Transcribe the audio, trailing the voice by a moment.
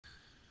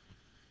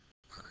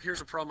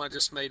here's a problem I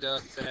just made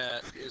up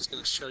that is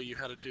going to show you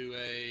how to do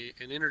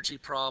an energy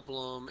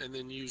problem and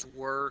then use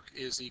work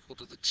is equal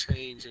to the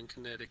change in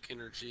kinetic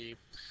energy.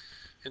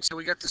 And so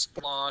we got this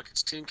block,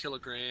 it's 10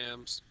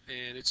 kilograms,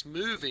 and it's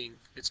moving.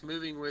 It's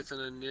moving with an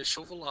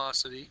initial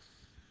velocity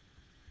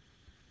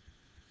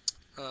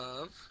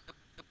of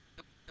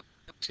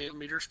 10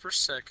 meters per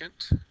second,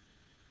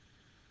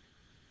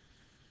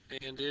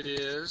 and it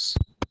is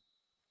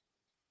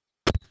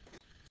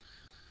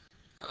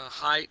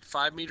height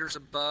 5 meters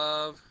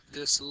above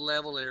this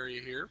level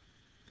area here.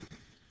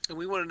 And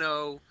we want to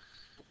know,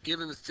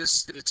 given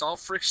that it's all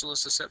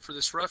frictionless except for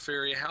this rough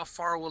area, how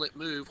far will it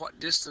move? What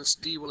distance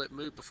d will it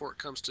move before it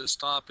comes to a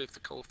stop if the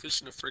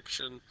coefficient of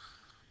friction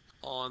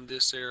on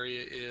this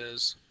area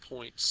is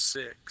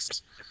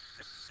 0.6?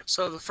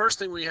 So the first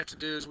thing we have to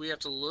do is we have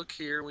to look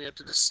here and we have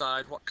to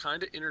decide what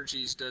kind of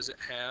energies does it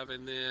have,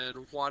 and then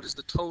what is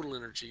the total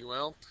energy.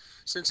 Well,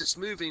 since it's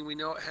moving, we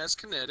know it has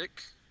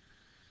kinetic,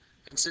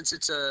 and since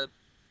it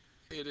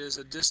is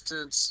a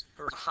distance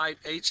or height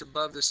h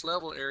above this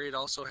level area, it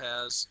also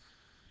has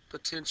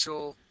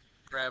potential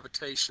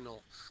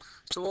gravitational.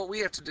 So what we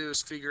have to do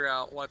is figure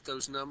out what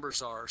those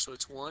numbers are. So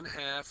it's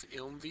 1/2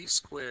 mv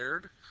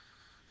squared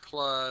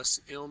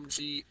plus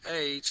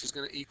mgh is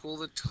going to equal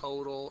the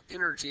total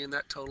energy, and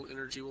that total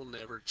energy will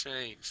never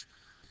change.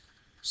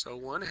 So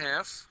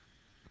 1/2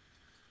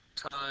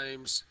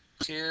 times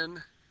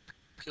 10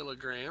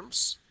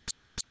 kilograms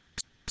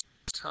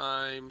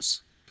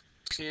times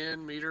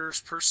 10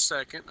 meters per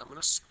second, I'm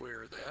going to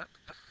square that,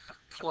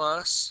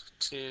 plus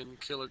 10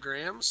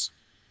 kilograms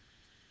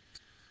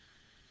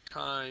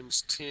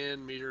times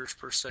 10 meters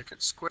per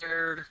second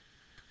squared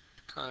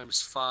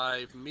times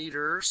 5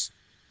 meters.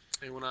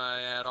 And when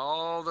I add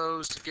all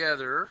those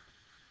together,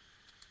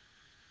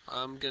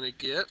 I'm going to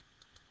get,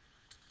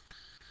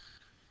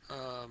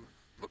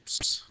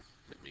 whoops,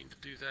 didn't mean to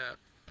do that.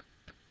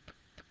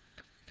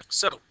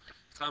 So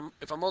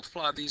if I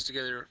multiply these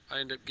together, I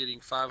end up getting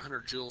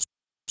 500 joules.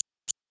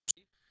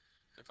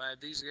 If I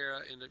add these together,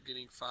 I end up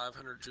getting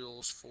 500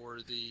 joules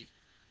for the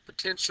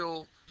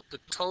potential. The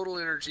total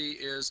energy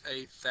is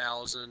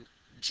 1,000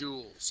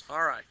 joules.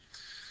 All right.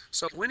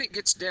 So when it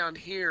gets down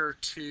here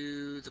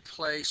to the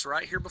place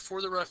right here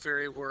before the rough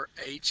area where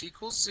h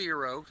equals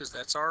 0, because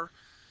that's our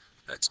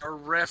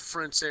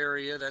reference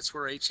area, that's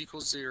where h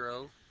equals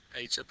 0,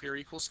 h up here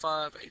equals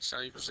 5, h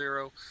down equals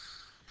 0.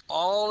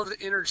 All of the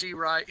energy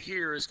right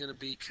here is going to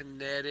be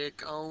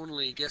kinetic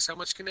only. Guess how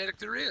much kinetic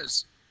there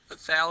is?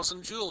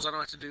 1,000 joules. I don't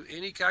have to do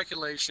any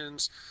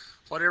calculations.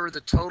 Whatever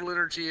the total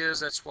energy is,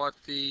 that's what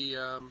the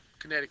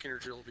kinetic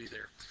energy will be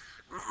there.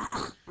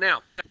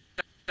 Now,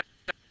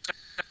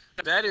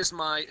 that is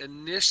my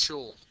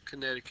initial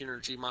kinetic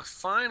energy. My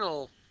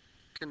final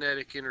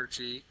kinetic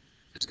energy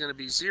is going to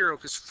be 0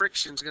 because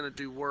friction is going to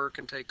do work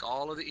and take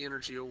all of the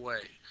energy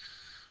away.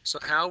 So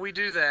how we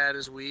do that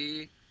is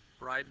we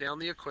write down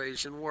the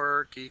equation,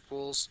 work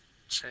equals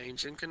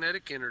change in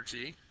kinetic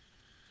energy.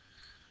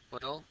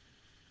 Well,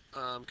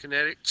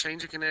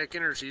 change in kinetic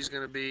energy is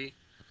going to be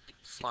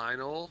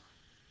final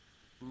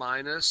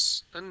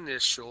minus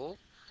initial.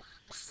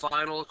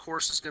 Final, of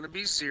course, is going to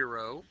be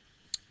 0.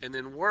 And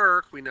then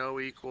work, we know,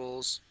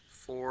 equals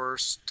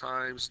force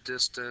times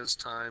distance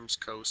times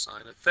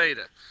cosine of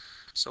theta.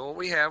 So what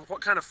we have,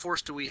 what kind of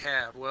force do we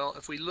have? Well,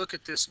 if we look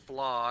at this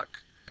block,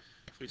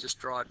 if we just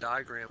draw a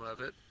diagram of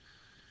it,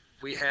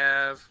 we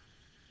have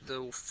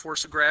the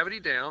force of gravity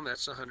down,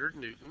 that's 100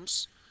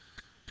 newtons.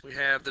 We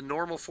have the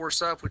normal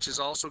force up, which is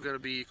also going to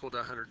be equal to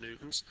 100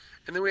 newtons.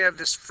 And then we have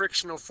this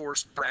frictional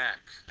force back.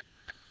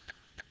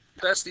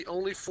 That's the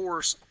only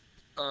force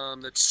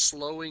that's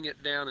slowing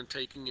it down and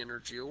taking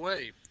energy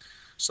away.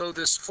 So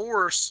this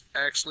force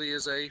actually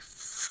is a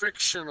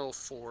frictional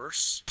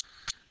force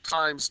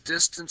times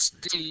distance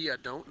d, I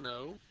don't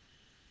know,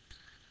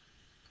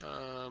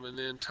 and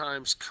then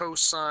times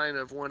cosine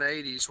of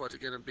 180 is what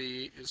it's going to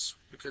be, is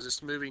because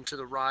it's moving to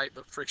the right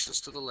but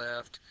friction's to the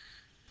left,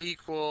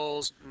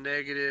 equals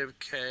negative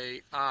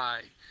ki.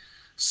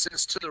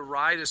 Since to the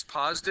right is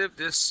positive,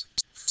 this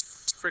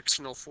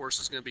frictional force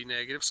is going to be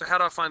negative. So how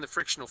do I find the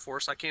frictional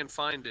force? I can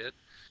find it.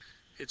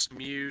 It's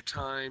mu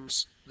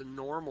times the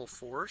normal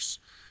force,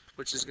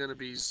 which is going to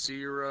be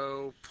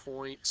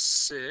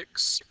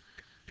 0.6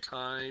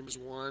 times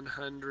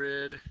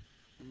 100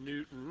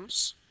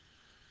 newtons,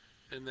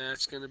 and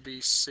that's going to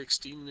be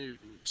 60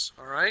 newtons.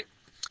 All right,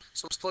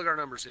 so let's plug our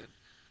numbers in.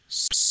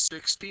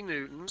 60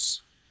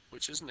 newtons,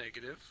 which is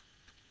negative,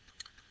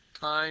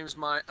 times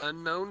my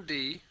unknown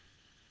d,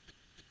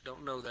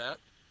 don't know that,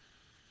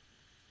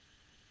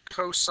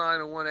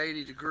 cosine of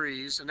 180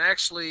 degrees, and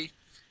actually,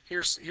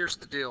 here's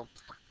the deal.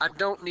 I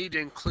don't need to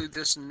include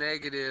this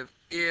negative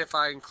if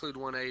I include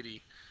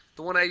 180.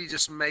 The 180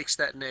 just makes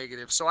that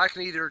negative. So I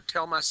can either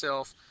tell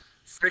myself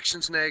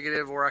friction's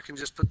negative, or I can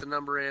just put the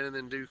number in and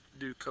then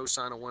do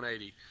cosine of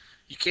 180.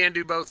 You can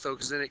do both though,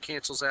 because then it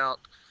cancels out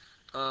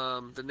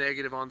the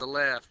negative on the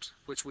left,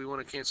 which we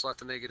want to cancel out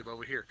the negative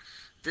over here.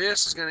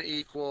 This is going to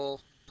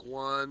equal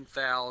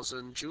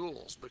 1,000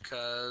 joules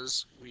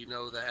because we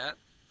know that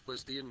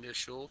was the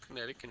initial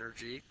kinetic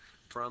energy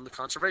from the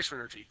conservation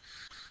energy.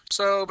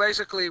 So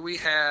basically we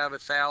have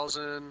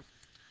 1,000,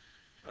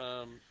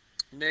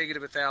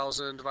 negative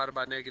 1,000 divided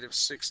by negative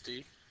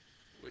 60,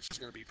 which is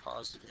going to be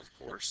positive, of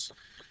course.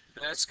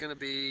 That's going to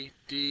be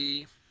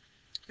D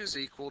is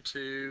equal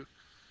to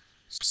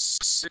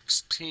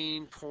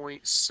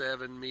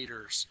 16.7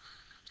 meters.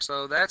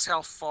 So that's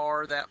how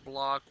far that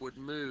block would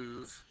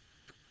move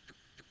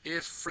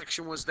if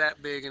friction was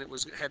that big and it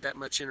had that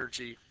much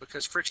energy,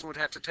 because friction would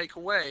have to take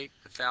away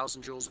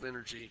 1,000 joules of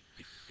energy.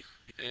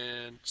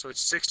 And so it's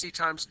 60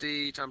 times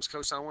D times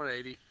cosine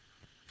 180.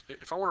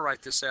 If I want to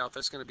write this out,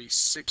 that's going to be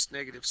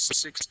negative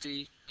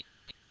 60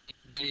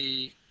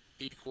 D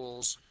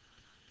equals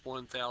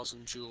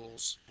 1,000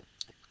 joules.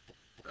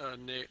 Hold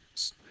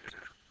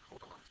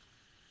on.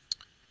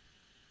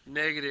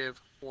 Negative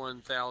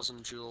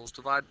 1,000 joules.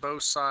 Divide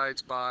both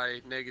sides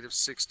by negative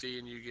 60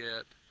 and you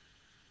get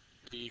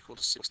D equal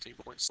to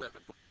 16.7.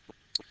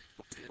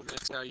 And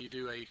that's how you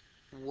do a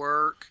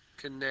work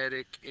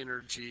kinetic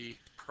energy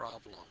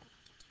problem.